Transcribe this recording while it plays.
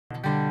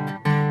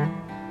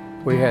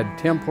We had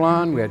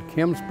Templon, we had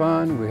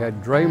Kimspun, we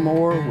had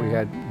Draymore, we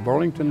had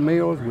Burlington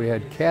Mills, we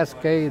had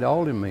Cascade,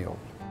 Alden Mills.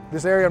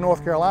 This area of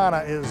North Carolina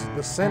is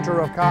the center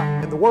of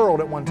cotton in the world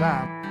at one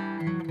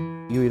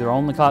time. You either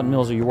owned the cotton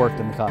mills or you worked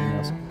in the cotton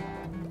mills.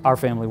 Our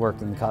family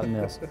worked in the cotton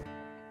mills.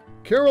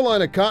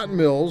 Carolina cotton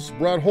mills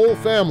brought whole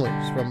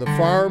families from the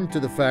farm to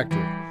the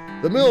factory.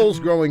 The mills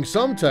growing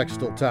some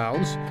textile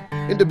towns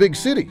into big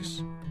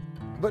cities.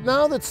 But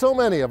now that so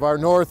many of our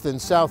North and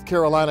South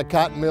Carolina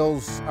cotton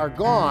mills are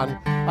gone,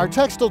 our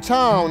textile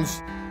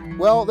towns,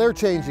 well, they're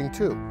changing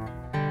too.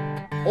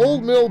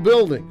 Old mill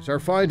buildings are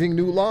finding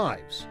new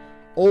lives.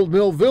 Old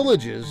mill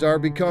villages are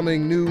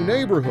becoming new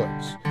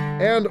neighborhoods.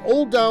 And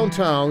old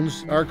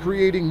downtowns are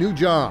creating new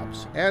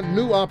jobs and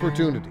new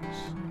opportunities.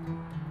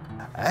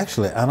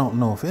 Actually, I don't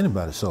know if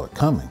anybody saw it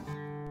coming.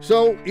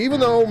 So even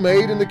though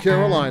Made in the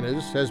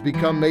Carolinas has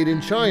become Made in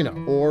China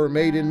or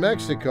Made in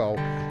Mexico,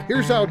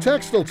 here's how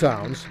textile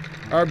towns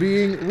are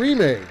being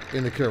remade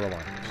in the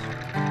Carolinas.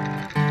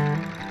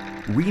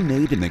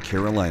 Remade in the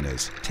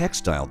Carolinas,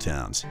 Textile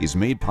Towns is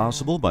made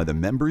possible by the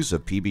members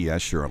of PBS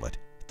Charlotte.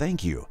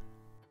 Thank you.